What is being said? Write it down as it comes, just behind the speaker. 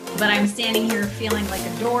but I'm standing here feeling like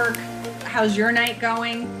a dork. How's your night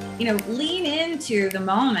going? Lean into the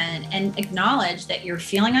moment and acknowledge that you're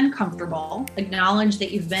feeling uncomfortable, acknowledge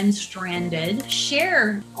that you've been stranded,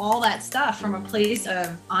 share all that stuff from a place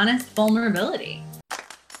of honest vulnerability.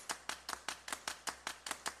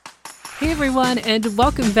 Hey everyone, and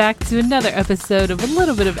welcome back to another episode of A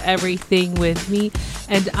Little Bit of Everything with me.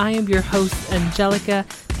 And I am your host, Angelica.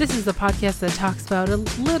 This is a podcast that talks about a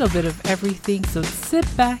little bit of everything, so sit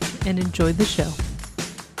back and enjoy the show.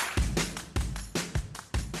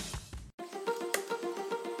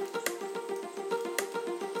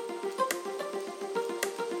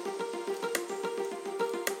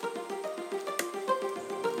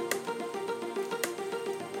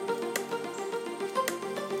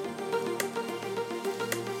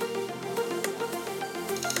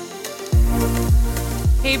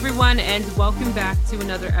 Hey everyone, and welcome back to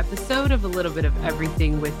another episode of A Little Bit of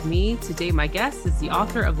Everything with me. Today, my guest is the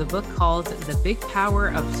author of the book called The Big Power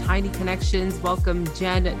of Tiny Connections. Welcome,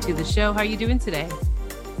 Jen, to the show. How are you doing today?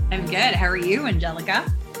 I'm good. How are you, Angelica?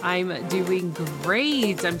 I'm doing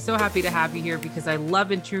great. I'm so happy to have you here because I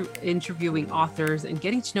love interviewing authors and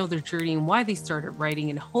getting to know their journey and why they started writing,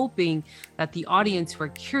 and hoping that the audience who are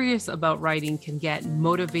curious about writing can get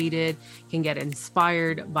motivated, can get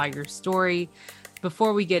inspired by your story.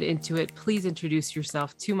 Before we get into it, please introduce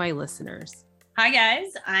yourself to my listeners. Hi,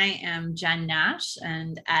 guys. I am Jen Nash.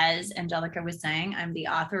 And as Angelica was saying, I'm the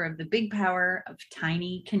author of The Big Power of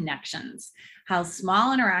Tiny Connections, How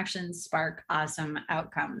Small Interactions Spark Awesome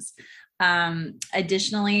Outcomes.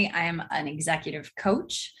 Additionally, I am an executive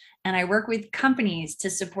coach, and I work with companies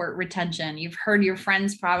to support retention. You've heard your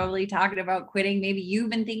friends probably talking about quitting. Maybe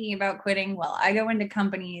you've been thinking about quitting. Well, I go into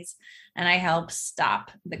companies and I help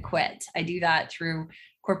stop the quit. I do that through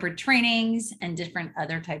corporate trainings and different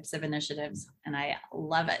other types of initiatives, and I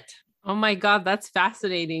love it. Oh my God, that's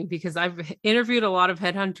fascinating, because I've interviewed a lot of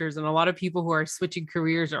headhunters, and a lot of people who are switching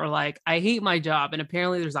careers are like, I hate my job. And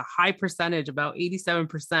apparently there's a high percentage, about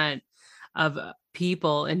 87% of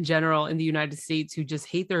people in general in the United States, who just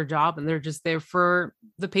hate their job and they're just there for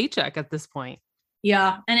the paycheck at this point.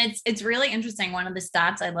 Yeah. And it's really interesting. One of the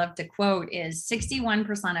stats I love to quote is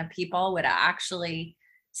 61% of people would actually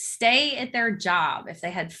stay at their job if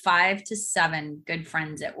they had 5 to 7 good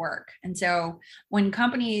friends at work. And so when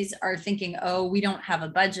companies are thinking, oh, we don't have a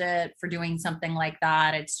budget for doing something like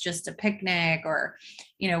that, it's just a picnic, or,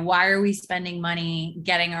 why are we spending money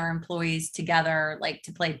getting our employees together, like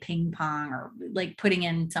to play ping pong, or like putting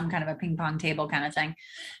in some kind of a ping pong table kind of thing.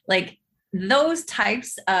 Like, those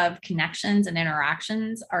types of connections and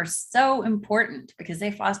interactions are so important because they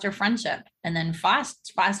foster friendship, and then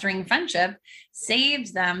fostering friendship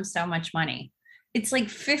saves them so much money. It's like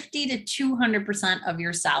 50 to 200% of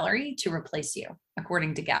your salary to replace you,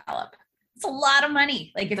 according to Gallup. It's a lot of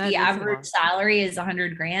money. Like if the average salary is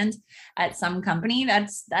 100 grand at some company,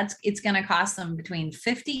 it's going to cost them between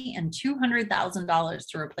 $50,000 and $200,000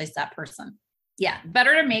 to replace that person. Yeah.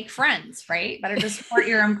 Better to make friends, right? Better to support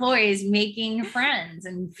your employees making friends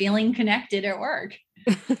and feeling connected at work.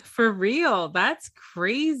 For real. That's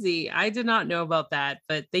crazy. I did not know about that,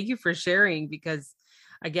 but thank you for sharing, because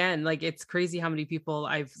again, like, it's crazy how many people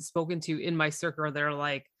I've spoken to in my circle. They're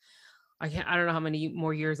like, I don't know how many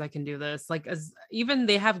more years I can do this. Like, as even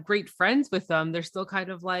they have great friends with them, they're still kind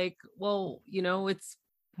of like, well, it's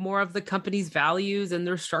more of the company's values and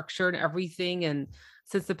their structure and everything. And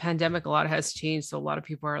since the pandemic, a lot has changed. So a lot of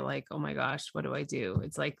people are like, oh my gosh, what do I do?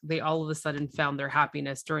 It's like they all of a sudden found their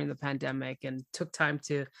happiness during the pandemic and took time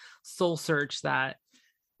to soul search that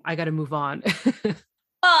I got to move on. Well,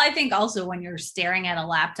 I think also when you're staring at a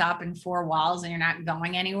laptop in 4 walls and you're not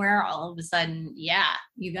going anywhere, all of a sudden, yeah,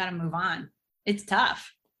 you got to move on. It's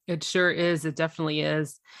tough. It sure is. It definitely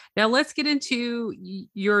is. Now let's get into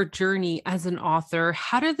your journey as an author.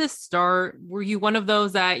 How did this start? Were you one of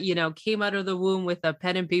those that, came out of the womb with a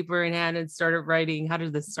pen and paper in hand and started writing? How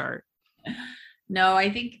did this start? No,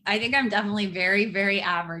 I think I'm definitely very, very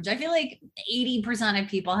average. I feel like 80% of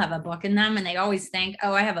people have a book in them, and they always think,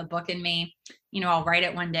 oh, I have a book in me. I'll write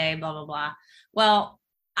it one day, blah, blah, blah. Well,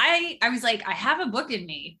 I was like, I have a book in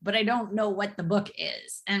me, but I don't know what the book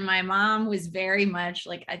is. And my mom was very much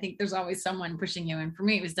like, I think there's always someone pushing you. And for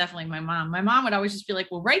me, it was definitely my mom. My mom would always just be like,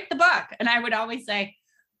 well, write the book. And I would always say,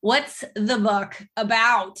 what's the book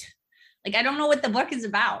about? Like, I don't know what the book is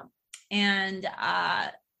about. And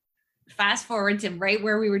fast forward to right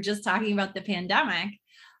where we were just talking about the pandemic.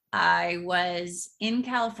 I was in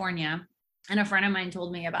California And a friend of mine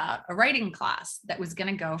told me about a writing class that was going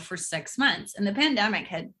to go for 6 months. And the pandemic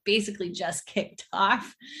had basically just kicked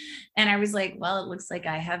off. And I was like, well, it looks like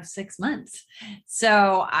I have 6 months.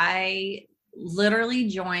 So I literally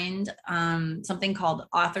joined something called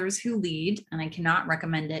Authors Who Lead, and I cannot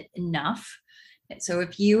recommend it enough. So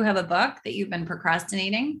if you have a book that you've been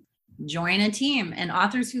procrastinating, join a team. And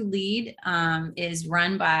Authors Who Lead is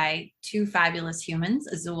run by two fabulous humans,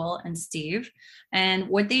 Azul and Steve. And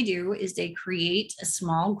what they do is they create a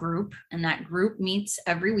small group, and that group meets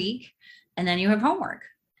every week. And then you have homework.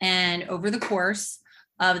 And over the course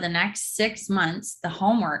of the next 6 months, the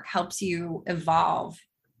homework helps you evolve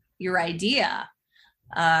your idea.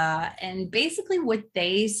 And basically, what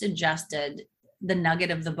they suggested the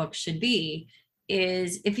nugget of the book should be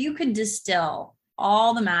is if you could distill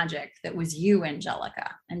all the magic that was you,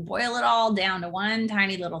 Angelica, and boil it all down to one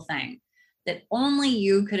tiny little thing that only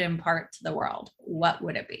you could impart to the world, what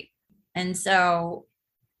would it be? And so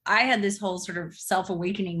I had this whole sort of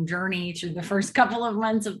self-awakening journey through the first couple of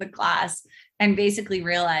months of the class, and basically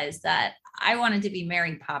realized that I wanted to be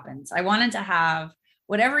Mary Poppins. I wanted to have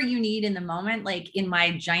whatever you need in the moment, like in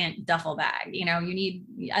my giant duffel bag. You know,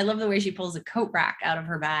 I love the way she pulls a coat rack out of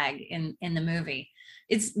her bag in the movie.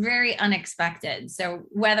 It's very unexpected. So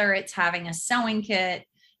whether it's having a sewing kit,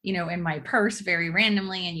 you know, in my purse very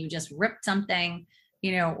randomly, and you just ripped something,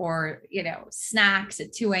 you know, or, you know, snacks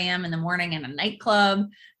at 2 a.m. in the morning in a nightclub,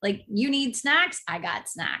 like you need snacks, I got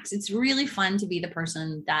snacks. It's really fun to be the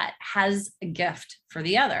person that has a gift for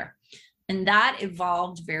the other. And that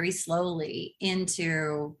evolved very slowly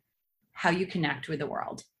into how you connect with the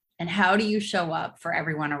world, and how do you show up for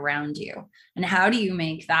everyone around you, and how do you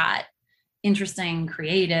make that interesting,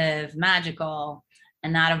 creative, magical.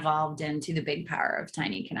 And that evolved into the big power of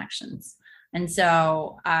tiny connections. And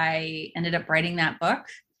so I ended up writing that book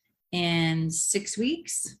in 6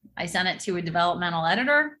 weeks. I sent it to a developmental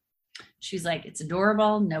editor. She's like, it's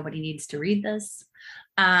adorable. Nobody needs to read this.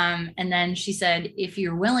 And then she said, if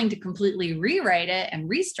you're willing to completely rewrite it and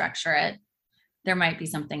restructure it, there might be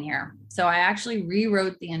something here. So I actually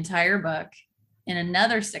rewrote the entire book in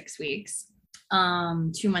another 6 weeks,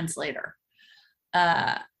 2 months later.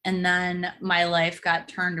 And then my life got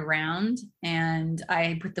turned around, and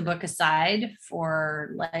I put the book aside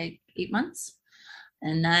for like 8 months.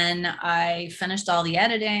 And then I finished all the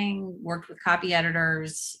editing, worked with copy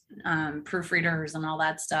editors, proofreaders, and all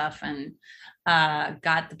that stuff, and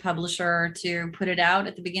got the publisher to put it out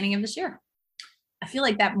at the beginning of this year. I feel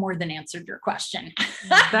like that more than answered your question.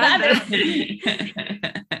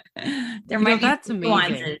 There might be that's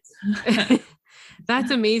amazing.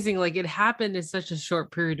 That's amazing. Like, it happened in such a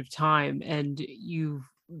short period of time, and you've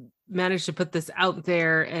managed to put this out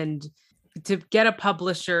there and to get a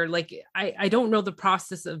publisher. Like, I don't know the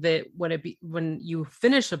process of it when you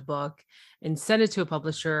finish a book and send it to a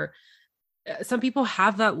publisher. Some people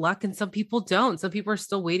have that luck and some people don't. Some people are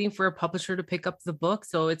still waiting for a publisher to pick up the book.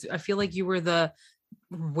 So I feel like you were the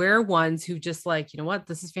rare ones who just like, you know what,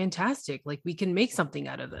 this is fantastic. Like, we can make something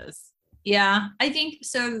out of this. Yeah, I think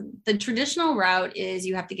so. The traditional route is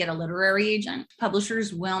you have to get a literary agent.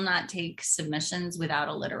 Publishers will not take submissions without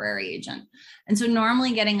a literary agent. And so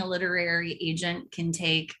normally getting a literary agent can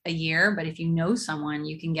take a year, but if you know someone,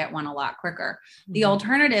 you can get one a lot quicker. Mm-hmm. The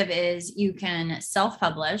alternative is you can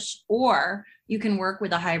self-publish, or you can work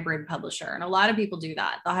with a hybrid publisher. And a lot of people do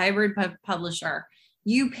that. The hybrid publisher,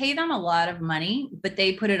 you pay them a lot of money, but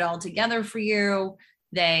they put it all together for you.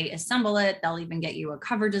 They assemble it. They'll even get you a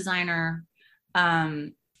cover designer.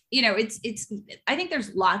 You know, it's, I think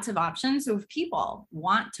there's lots of options. So if people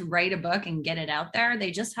want to write a book and get it out there,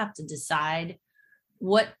 they just have to decide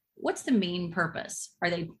what's the main purpose.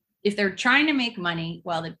 If they're trying to make money,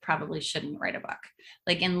 well, they probably shouldn't write a book.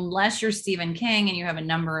 Like, unless you're Stephen King and you have a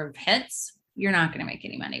number of hits, you're not going to make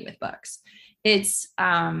any money with books. But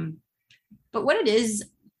what it is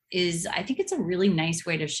I think it's a really nice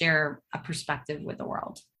way to share a perspective with the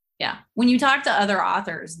world. Yeah. When you talk to other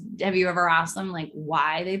authors, have you ever asked them like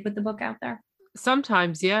why they put the book out there?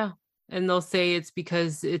 Sometimes, yeah. And they'll say it's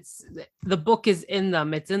because the book is in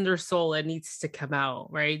them. It's in their soul. It needs to come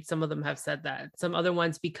out, right? Some of them have said that. Some other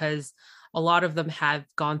ones, because a lot of them have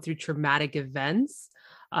gone through traumatic events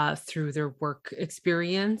through their work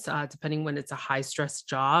experience, depending when it's a high stress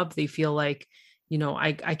job. They feel like, you know,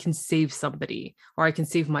 I can save somebody, or I can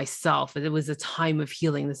save myself. And it was a time of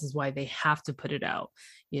healing. This is why they have to put it out,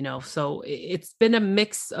 you know? So it's been a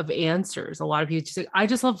mix of answers. A lot of people just say, I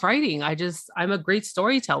just love writing. I'm a great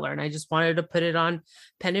storyteller, and I just wanted to put it on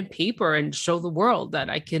pen and paper and show the world that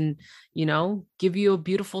I can, you know, give you a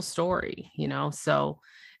beautiful story, you know? So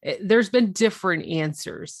there's been different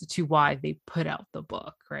answers to why they put out the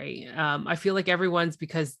book, right? I feel like everyone's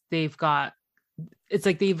because it's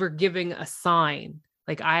like they were giving a sign,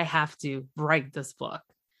 like, I have to write this book.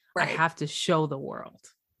 Right. I have to show the world.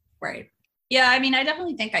 Right. Yeah, I mean, I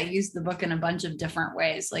definitely think I used the book in a bunch of different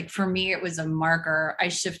ways. Like for me, it was a marker. I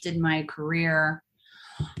shifted my career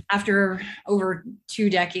after over 2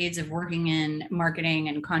 decades of working in marketing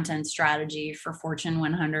and content strategy for Fortune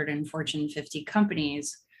 100 and Fortune 50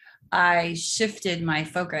 companies. I shifted my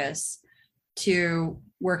focus to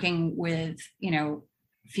working with,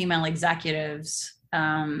 female executives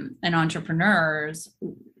and entrepreneurs.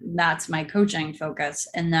 That's my coaching focus.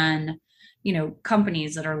 And then,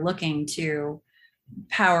 companies that are looking to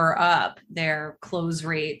power up their close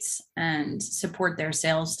rates and support their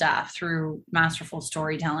sales staff through masterful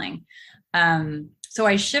storytelling. So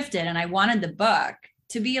I shifted and I wanted the book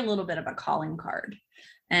to be a little bit of a calling card.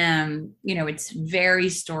 It's very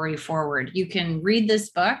story forward. You can read this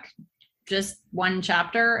book, just one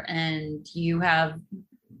chapter, and you have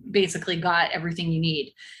basically got everything you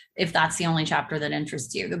need if that's the only chapter that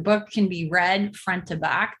interests you. The book can be read front to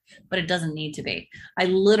back, but it doesn't need to be. I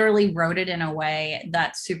literally wrote it in a way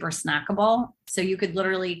that's super snackable. So you could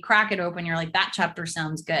literally crack it open. You're like, that chapter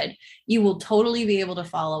sounds good. You will totally be able to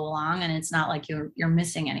follow along. And it's not like you're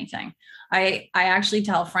missing anything. I actually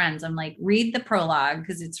tell friends, I'm like, read the prologue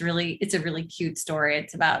because it's a really cute story.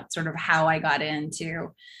 It's about sort of how I got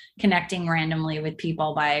into connecting randomly with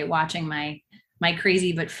people by watching my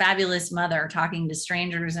crazy but fabulous mother talking to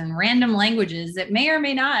strangers in random languages that may or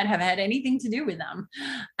may not have had anything to do with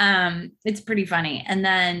them. It's pretty funny. And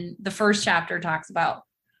then the first chapter talks about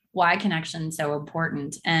why connection is so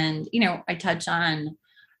important. And, I touch on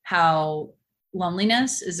how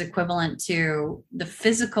loneliness is equivalent to the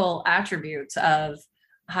physical attributes of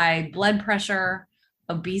high blood pressure,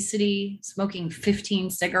 obesity, smoking 15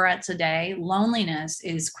 cigarettes a day. Loneliness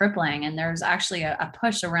is crippling. And there's actually a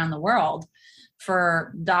push around the world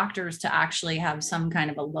for doctors to actually have some kind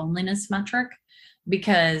of a loneliness metric,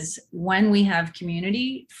 because when we have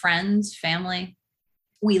community, friends, family,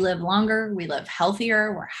 we live longer, we live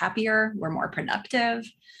healthier, we're happier, we're more productive.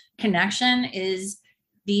 Connection is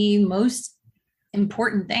the most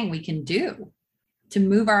important thing we can do to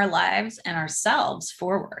move our lives and ourselves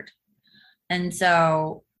forward. And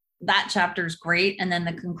so that chapter is great. And then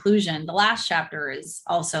the conclusion, the last chapter, is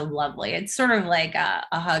also lovely. It's sort of like a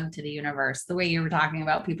hug to the universe. The way you were talking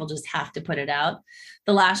about people just have to put it out.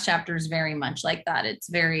 The last chapter is very much like that. It's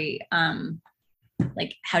very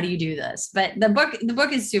like, how do you do this? But the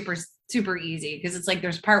book is super, super easy because it's like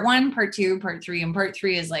there's part 1, part 2, part 3, and part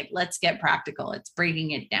 3 is like, let's get practical. It's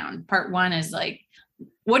breaking it down. Part 1 is like,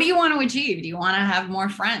 what do you want to achieve? Do you want to have more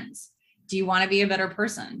friends? Do you want to be a better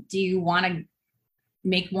person? Do you want to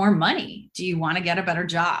make more money? Do you want to get a better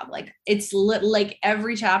job? Like it's like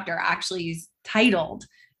every chapter actually is titled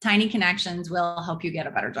Tiny Connections Will Help You Get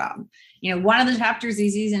a Better Job. One of the chapters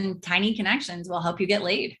is using tiny connections will help you get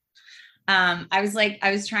laid. I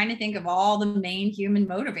was trying to think of all the main human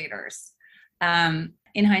motivators.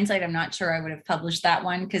 In hindsight, I'm not sure I would have published that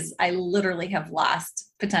one because I literally have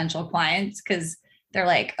lost potential clients because they're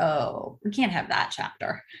like, oh, we can't have that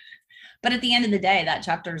chapter. But at the end of the day, that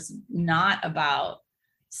chapter is not about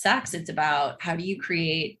sex. It's about how do you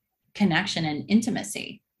create connection and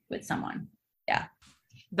intimacy with someone. Yeah.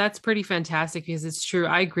 That's pretty fantastic because it's true.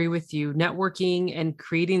 I agree with you. Networking and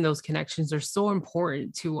creating those connections are so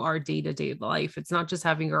important to our day-to-day life. It's not just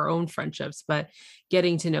having our own friendships, but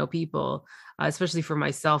getting to know people, especially for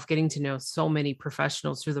myself, getting to know so many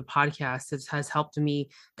professionals through the podcast has helped me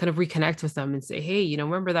kind of reconnect with them and say, hey,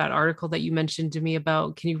 remember that article that you mentioned to me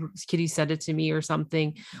about, can you send it to me or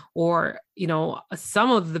something? Or,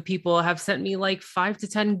 some of the people have sent me like 5 to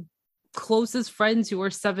 10 closest friends who are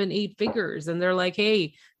 7-8 figures. And they're like,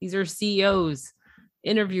 hey, these are CEOs,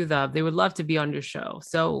 interview them. They would love to be on your show.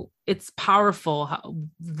 So it's powerful how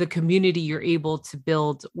the community you're able to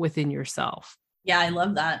build within yourself. Yeah, I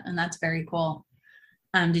love that. And that's very cool.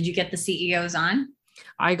 Did you get the CEOs on?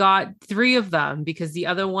 I got 3 of them because the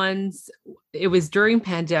other ones, it was during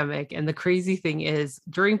pandemic. And the crazy thing is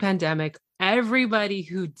during pandemic, everybody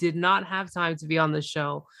who did not have time to be on the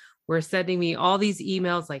show were sending me all these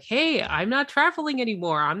emails like, hey, I'm not traveling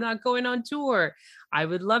anymore. I'm not going on tour. I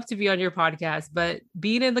would love to be on your podcast. But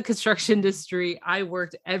being in the construction industry, I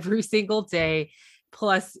worked every single day,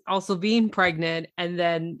 plus also being pregnant and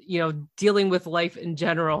then, dealing with life in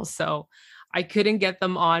general. So I couldn't get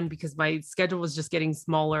them on because my schedule was just getting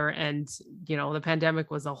smaller. And, the pandemic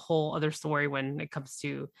was a whole other story when it comes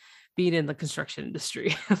to being in the construction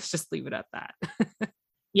industry. Let's just leave it at that.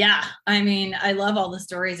 Yeah. I mean, I love all the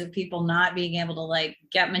stories of people not being able to like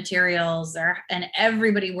get materials there, and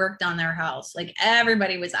everybody worked on their house. Like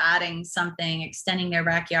everybody was adding something, extending their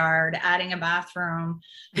backyard, adding a bathroom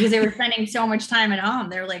because they were spending so much time at home.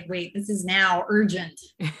 They're like, wait, this is now urgent.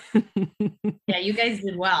 Yeah. You guys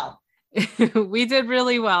did well. We did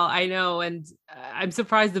really well. I know. And I'm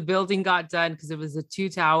surprised the building got done because it was a 2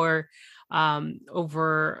 tower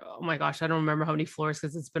over, oh my gosh, I don't remember how many floors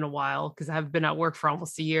because it's been a while because I've been at work for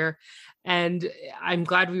almost a year. And I'm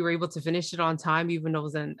glad we were able to finish it on time, even though it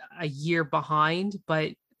was a year behind.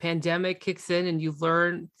 But pandemic kicks in and you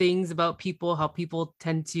learn things about people, how people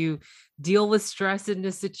tend to deal with stress in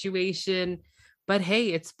this situation. But hey,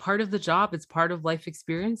 it's part of the job. It's part of life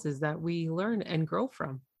experiences that we learn and grow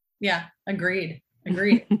from. Yeah, agreed.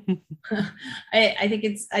 Agreed. I think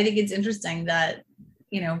it's interesting that,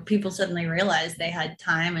 people suddenly realized they had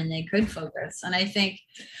time and they could focus. And I think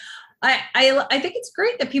it's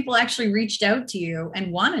great that people actually reached out to you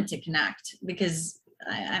and wanted to connect because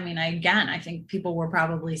again, I think people were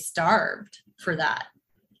probably starved for that,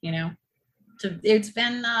 you know. So it's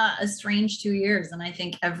been a strange 2 years, and I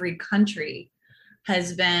think every country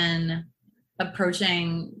has been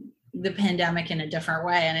approaching the pandemic in a different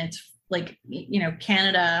way. And it's like,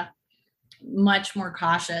 Canada much more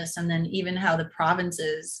cautious. And then even how the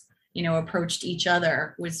provinces, approached each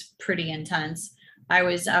other was pretty intense. I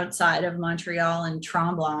was outside of Montreal and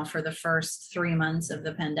Tremblant for the first 3 months of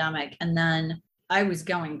the pandemic. And then I was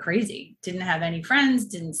going crazy, didn't have any friends,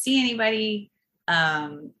 didn't see anybody.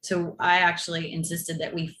 So I actually insisted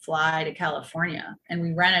that we fly to California, and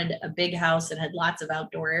we rented a big house that had lots of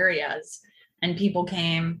outdoor areas, and people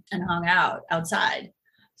came and hung out outside.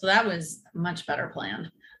 So that was much better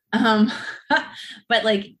planned. Um, but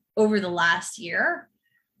like over the last year,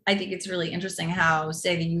 I think it's really interesting how,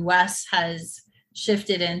 say, the US has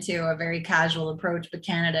shifted into a very casual approach, but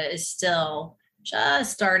Canada is still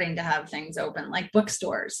just starting to have things open, like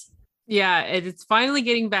bookstores. Yeah, it's finally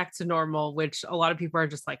getting back to normal, which a lot of people are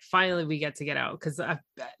just like, finally, we get to get out because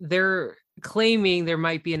they're claiming there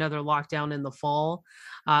might be another lockdown in the fall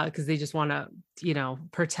because they just want to,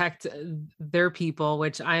 protect their people,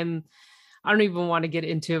 which I don't even want to get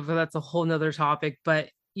into it, but that's a whole nother topic. But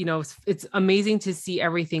it's amazing to see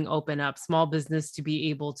everything open up, small business to be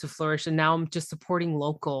able to flourish. And now I'm just supporting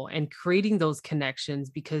local and creating those connections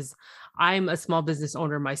because I'm a small business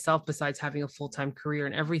owner myself, besides having a full-time career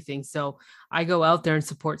and everything. So I go out there and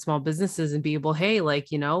support small businesses and be able, hey,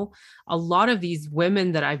 a lot of these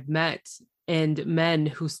women that I've met and men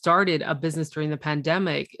who started a business during the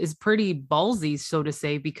pandemic is pretty ballsy, so to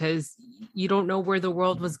say, because you don't know where the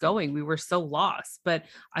world was going. We were so lost, but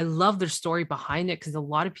I love their story behind it because a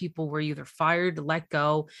lot of people were either fired, let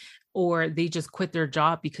go, or they just quit their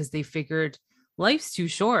job because they figured life's too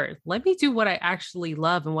short. Let me do what I actually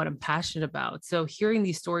love and what I'm passionate about. So hearing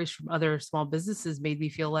these stories from other small businesses made me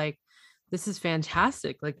feel like this is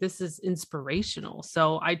fantastic. Like this is inspirational.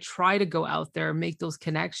 So I try to go out there and make those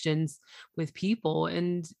connections with people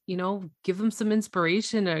and, give them some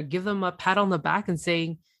inspiration or give them a pat on the back and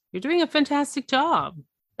saying, you're doing a fantastic job.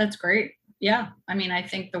 That's great. Yeah. I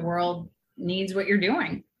think the world needs what you're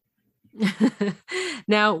doing.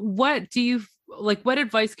 Now, what do you like? What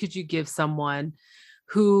advice could you give someone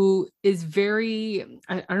who is very,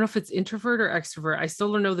 I don't know if it's introvert or extrovert. I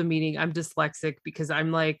still don't know the meaning. I'm dyslexic because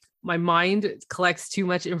I'm like, my mind collects too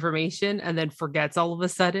much information and then forgets all of a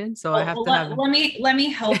sudden. So I have to have. Let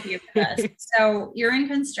me help you with this. So you're in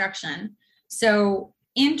construction. So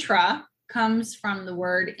intra comes from the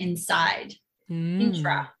word inside.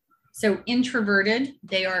 Intra. So introverted,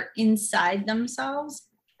 they are inside themselves.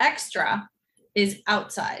 Extra is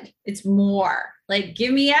outside. It's more. Like,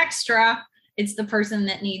 give me extra. It's the person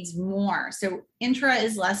that needs more. So intra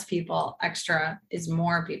is less people, extra is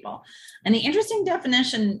more people. And the interesting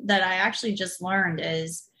definition that I actually just learned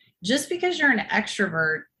is just because you're an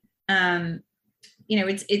extrovert,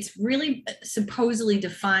 it's really supposedly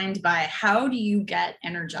defined by how do you get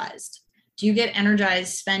energized? Do you get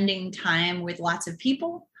energized spending time with lots of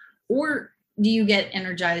people, or do you get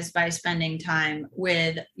energized by spending time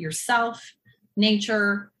with yourself,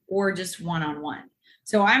 nature, or just one-on-one?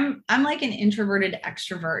 So I'm like an introverted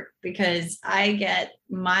extrovert because I get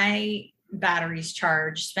my batteries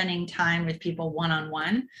charged spending time with people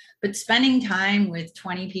one-on-one, but spending time with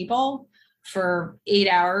 20 people for 8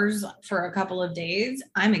 hours for a couple of days,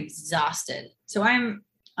 I'm exhausted. So I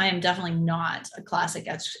am definitely not a classic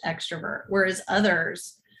extrovert, whereas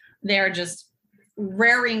others, they're just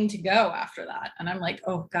raring to go after that. And I'm like,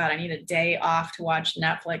 oh God, I need a day off to watch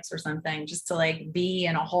Netflix or something just to like be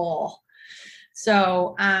in a hole.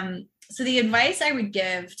 So the advice I would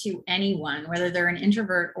give to anyone, whether they're an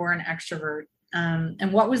introvert or an extrovert,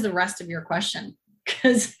 and what was the rest of your question?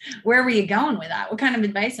 Because where were you going with that? What kind of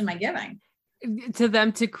advice am I giving? To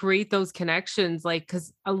them to create those connections, like,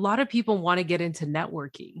 because a lot of people want to get into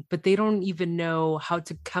networking, but they don't even know how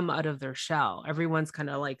to come out of their shell. Everyone's kind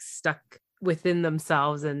of like stuck within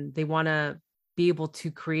themselves, and they want to be able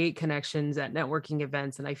to create connections at networking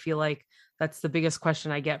events. And I feel like that's the biggest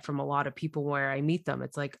question I get from a lot of people where I meet them.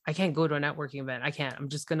 It's like, I can't go to a networking event. I can't. I'm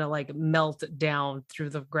just going to like melt down through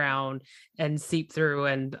the ground and seep through.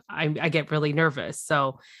 And I get really nervous.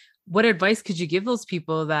 So, what advice could you give those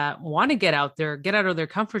people that want to get out there, get out of their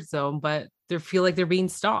comfort zone, but they feel like they're being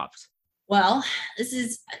stopped? Well, this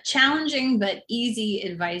is challenging but easy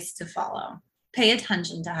advice to follow. Pay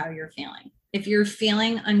attention to how you're feeling. If you're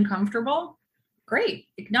feeling uncomfortable, great,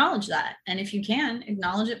 acknowledge that. And if you can,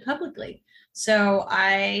 acknowledge it publicly. So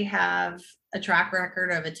I have a track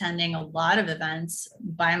record of attending a lot of events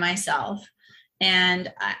by myself.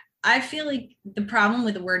 And I feel like the problem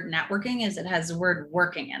with the word networking is it has the word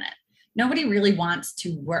working in it. Nobody really wants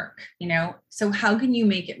to work, you know? So how can you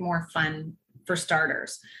make it more fun for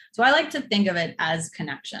starters? So I like to think of it as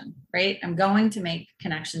connection, right? I'm going to make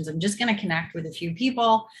connections. I'm just going to connect with a few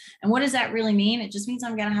people. And what does that really mean? It just means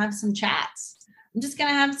I'm going to have some chats. I'm just going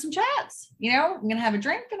to have some chats, you know, I'm going to have a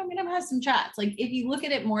drink and I'm going to have some chats. Like if you look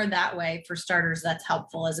at it more that way, for starters, that's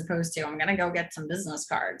helpful, as opposed to I'm going to go get some business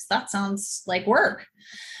cards. That sounds like work.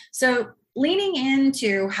 So leaning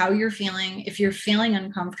into how you're feeling, if you're feeling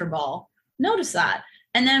uncomfortable, notice that.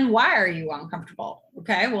 And then why are you uncomfortable?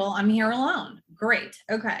 Okay, well, I'm here alone. Great.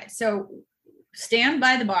 Okay, so stand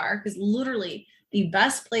by the bar, because literally the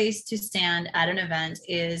best place to stand at an event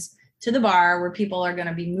is to the bar where people are going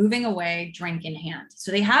to be moving away, drink in hand.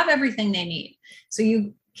 So they have everything they need. So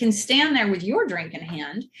you can stand there with your drink in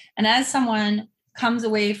hand. And as someone comes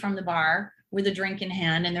away from the bar with a drink in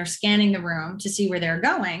hand and they're scanning the room to see where they're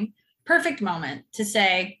going, perfect moment to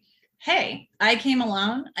say, hey, I came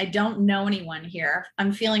alone. I don't know anyone here.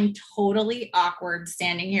 I'm feeling totally awkward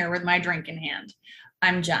standing here with my drink in hand.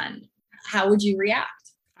 I'm Jen. How would you react?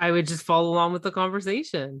 I would just follow along with the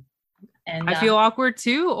conversation. And I feel awkward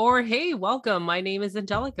too. Or, hey, welcome. My name is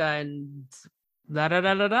Angelica, and da da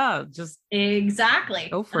da da da. Just exactly.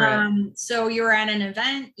 go for it. So you were at an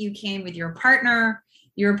event, you came with your partner.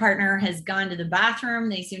 Your partner has gone to the bathroom.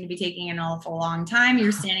 They seem to be taking an awful long time.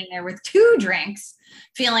 You're standing there with two drinks,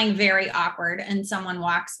 feeling very awkward, and someone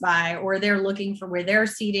walks by, or they're looking for where they're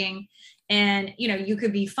seating. And, you know, you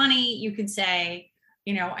could be funny. You could say,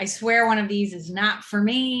 you know, I swear one of these is not for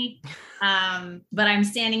me. But I'm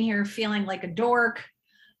standing here feeling like a dork.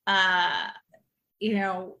 You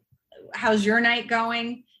know, how's your night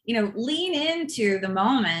going? You know, lean into the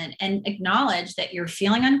moment and acknowledge that you're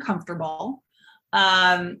feeling uncomfortable.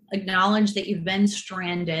 Acknowledge that you've been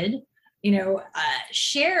stranded. You know,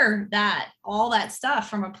 share that, all that stuff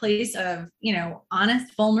from a place of, you know,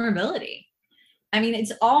 honest vulnerability. I mean,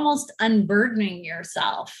 it's almost unburdening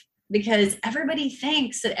yourself, because everybody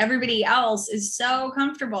thinks that everybody else is so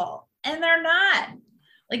comfortable, and they're not.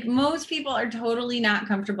 Like most people are totally not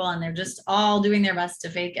comfortable, and they're just all doing their best to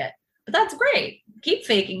fake it. But that's great. Keep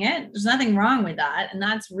faking it. There's nothing wrong with that. And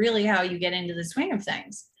that's really how you get into the swing of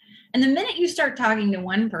things. And the minute you start talking to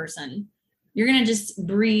one person, you're going to just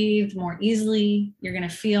breathe more easily. You're going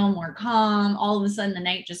to feel more calm. All of a sudden, the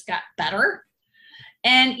night just got better.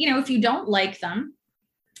 And, you know, if you don't like them,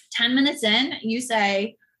 10 minutes in, you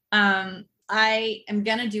say, I am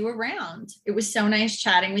going to do a round. It was so nice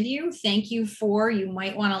chatting with you. Thank you for, you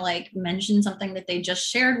might want to like mention something that they just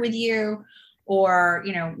shared with you. Or,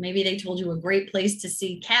 you know, maybe they told you a great place to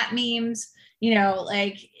see cat memes, you know,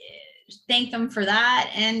 like thank them for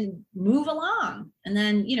that and move along. And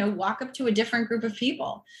then, you know, walk up to a different group of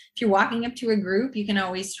people. If you're walking up to a group, you can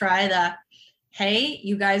always try the, hey,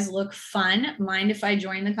 you guys look fun. Mind if I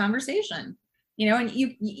join the conversation? You know, and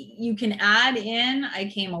you can add in, I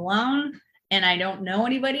came alone and I don't know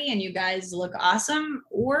anybody and you guys look awesome.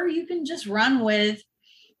 Or you can just run with,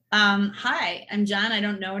 hi, I'm John. I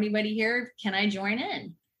don't know anybody here. Can I join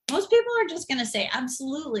in? Most people are just going to say,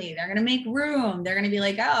 absolutely. They're going to make room. They're going to be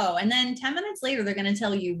like, oh, and then 10 minutes later, they're going to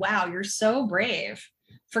tell you, wow, you're so brave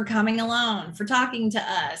for coming alone, for talking to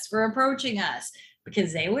us, for approaching us,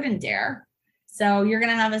 because they wouldn't dare. So you're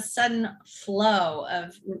going to have a sudden flow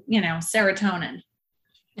of, you know, serotonin.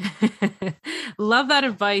 Love that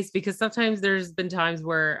advice, because sometimes there's been times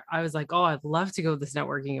where I was like, oh, I'd love to go to this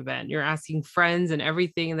networking event. You're asking friends and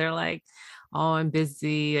everything, and they're like, oh, I'm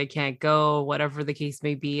busy, I can't go, whatever the case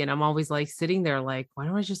may be. And I'm always like sitting there like, why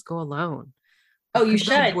don't I just go alone? Oh, you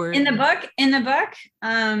should. In the book,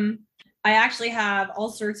 I actually have all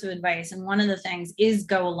sorts of advice. And one of the things is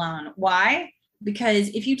go alone. Why? Because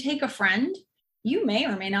if you take a friend, you may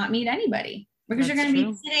or may not meet anybody, because you're going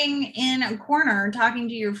to be sitting in a corner talking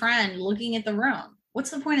to your friend, looking at the room. What's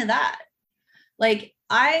the point of that? Like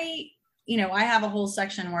I have a whole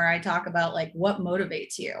section where I talk about like what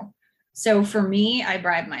motivates you. So for me, I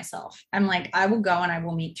bribe myself. I'm like, I will go and I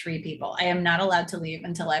will meet 3 people. I am not allowed to leave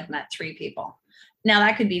until I've met 3 people. Now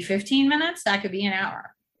that could be 15 minutes, that could be an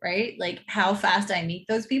hour, right? Like how fast I meet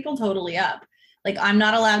those people, totally up. Like I'm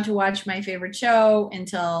not allowed to watch my favorite show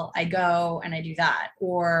until I go and I do that.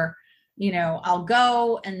 Or, I'll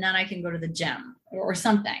go and then I can go to the gym or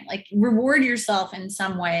something. Like reward yourself in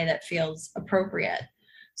some way that feels appropriate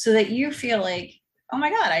so that you feel like, oh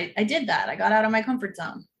my God, I did that. I got out of my comfort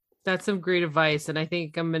zone. That's some great advice. And I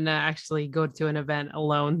think I'm going to actually go to an event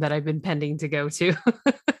alone that I've been pending to go to.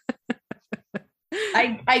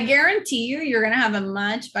 I guarantee you're going to have a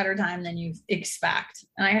much better time than you expect.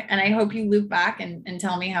 And I hope you loop back and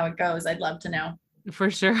tell me how it goes. I'd love to know.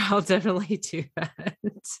 For sure. I'll definitely do that.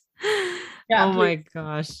 Yeah, Oh please. my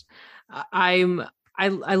gosh.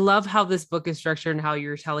 I love how this book is structured and how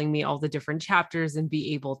you're telling me all the different chapters and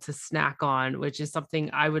be able to snack on, which is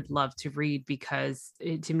something I would love to read because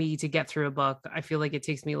to me, to get through a book, I feel like it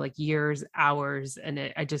takes me like years, hours,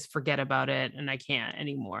 and I just forget about it and I can't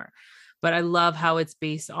anymore. But I love how it's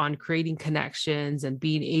based on creating connections and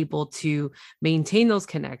being able to maintain those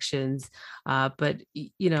connections. But,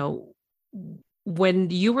 when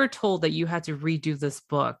you were told that you had to redo this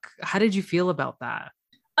book, how did you feel about that?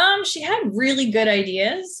 She had really good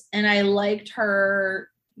ideas, and I liked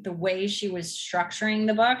the way she was structuring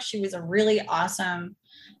the book. She was a really awesome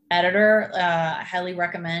editor. I highly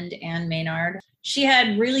recommend Anne Maynard. She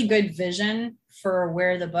had really good vision for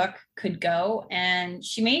where the book could go, and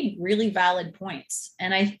she made really valid points.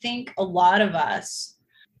 And I think a lot of us,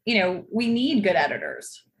 we need good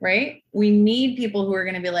editors, right? We need people who are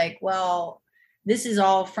going to be like, well, this is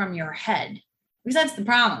all from your head. Because that's the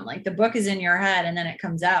problem. Like the book is in your head and then it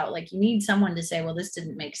comes out. Like you need someone to say, well, this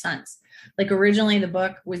didn't make sense. Like originally the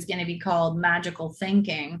book was going to be called Magical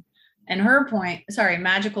Thinking. And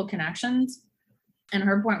Magical Connections. And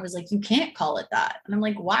her point was like, you can't call it that. And I'm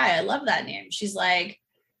like, why? I love that name. She's like,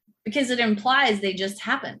 because it implies they just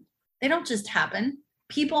happen. They don't just happen.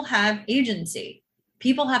 People have agency.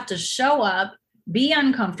 People have to show up, be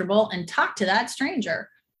uncomfortable, and talk to that stranger.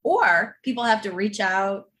 Or people have to reach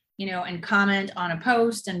out, and comment on a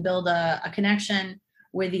post and build a connection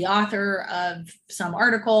with the author of some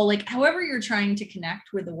article, like however you're trying to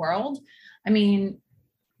connect with the world. I mean,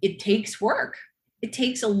 it takes work. It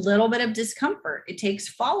takes a little bit of discomfort. It takes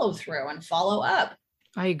follow through and follow up.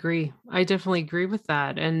 I agree. I definitely agree with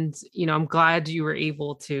that. And, I'm glad you were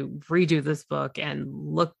able to redo this book and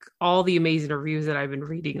look all the amazing reviews that I've been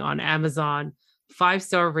reading on Amazon.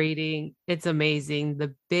 5-star rating. It's amazing.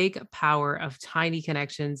 The big power of tiny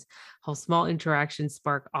connections, how small interactions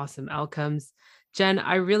spark awesome outcomes. Jen,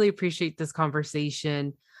 I really appreciate this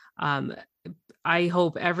conversation. I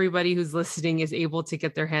hope everybody who's listening is able to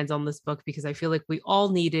get their hands on this book because I feel like we all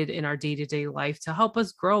need it in our day-to-day life to help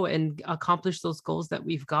us grow and accomplish those goals that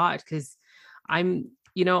we've got. Because I'm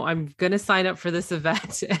going to sign up for this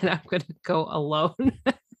event and I'm going to go alone.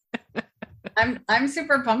 I'm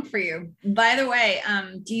super pumped for you. By the way,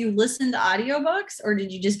 do you listen to audiobooks or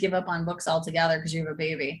did you just give up on books altogether because you have a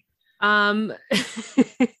baby? I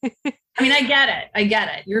I get it. I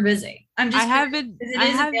get it. You're busy. I'm just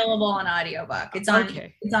available on audiobook. It's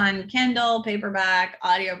on Kindle, paperback,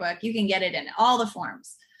 audiobook. You can get it in all the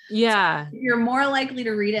forms. Yeah. So you're more likely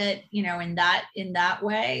to read it, in that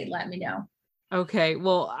way. Let me know. Okay.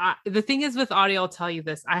 Well, the thing is with audio, I'll tell you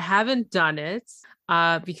this. I haven't done it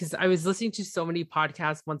because I was listening to so many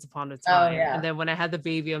podcasts once upon a time. Oh, yeah. And then when I had the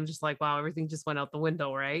baby, I'm just like, wow, everything just went out the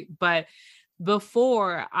window. Right. But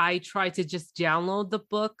before I tried to just download the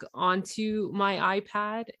book onto my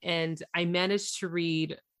iPad and I managed to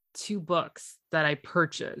read 2 books that I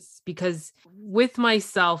purchased because with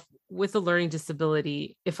myself, with a learning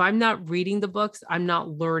disability, if I'm not reading the books, I'm not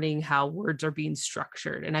learning how words are being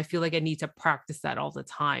structured. And I feel like I need to practice that all the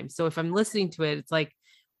time. So if I'm listening to it, it's like,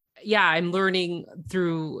 yeah, I'm learning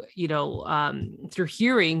through, through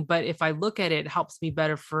hearing, but if I look at it, it helps me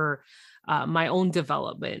better for my own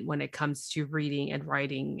development when it comes to reading and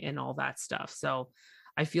writing and all that stuff. So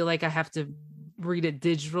I feel like I have to read it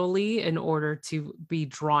digitally in order to be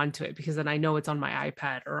drawn to it because then I know it's on my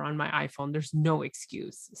iPad or on my iPhone. There's no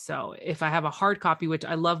excuse. So if I have a hard copy, which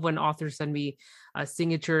I love when authors send me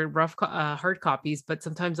signature rough hard copies, but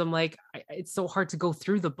sometimes I'm like, it's so hard to go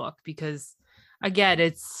through the book because again,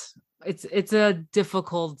 it's a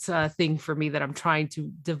difficult thing for me that I'm trying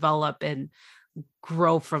to develop and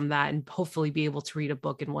grow from that and hopefully be able to read a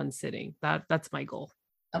book in one sitting. That's my goal.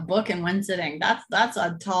 A book in one sitting. That's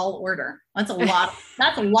a tall order. That's a lot.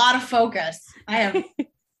 That's a lot of focus.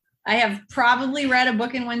 I have probably read a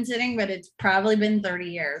book in one sitting, but it's probably been 30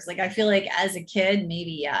 years. Like, I feel like as a kid,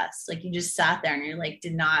 maybe yes. Like, you just sat there and you're like,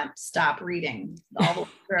 did not stop reading all the way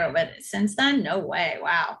through. But since then, no way.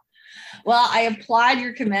 Wow. Well, I applaud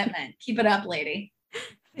your commitment. Keep it up, lady.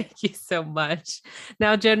 Thank you so much.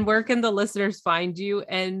 Now, Jen, where can the listeners find you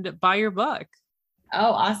and buy your book?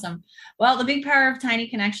 Oh, awesome. Well, The Big Power of Tiny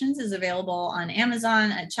Connections is available on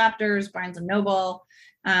Amazon, at Chapters, Barnes and Noble.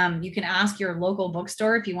 You can ask your local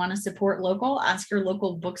bookstore if you want to support local. Ask your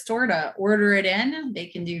local bookstore to order it in. They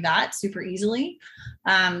can do that super easily.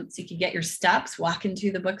 So you can get your steps, walk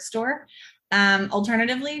into the bookstore.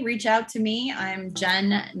 Alternatively, reach out to me. I'm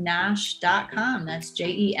jennash.com. That's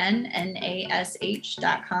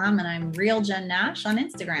JENNASH.com. And I'm Real Jen Nash on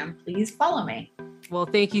Instagram. Please follow me. Well,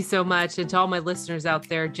 thank you so much. And to all my listeners out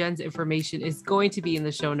there, Jen's information is going to be in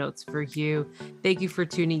the show notes for you. Thank you for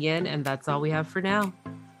tuning in. And that's all we have for now.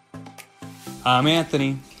 I'm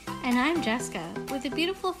Anthony. And I'm Jessica with the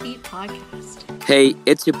Beautiful Feet podcast. Hey,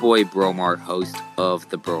 it's your boy Bromar, host of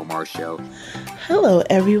The Bromar Show. Hello,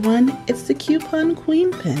 everyone. It's the Coupon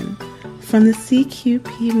Queen Pin from the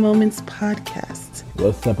CQP Moments podcast.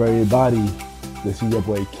 What's up, everybody? This is your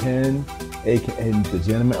boy Ken, aka the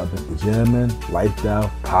Gentleman of the Gentleman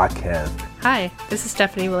Lifestyle Podcast. Hi, this is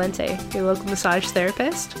Stephanie Valente, your local massage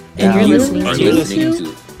therapist. And you're listening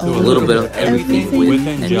to a little bit of everything with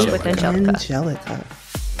Angelica.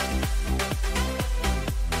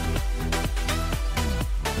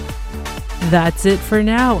 That's it for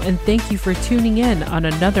now, and thank you for tuning in on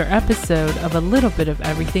another episode of A Little Bit of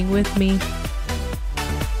Everything with me.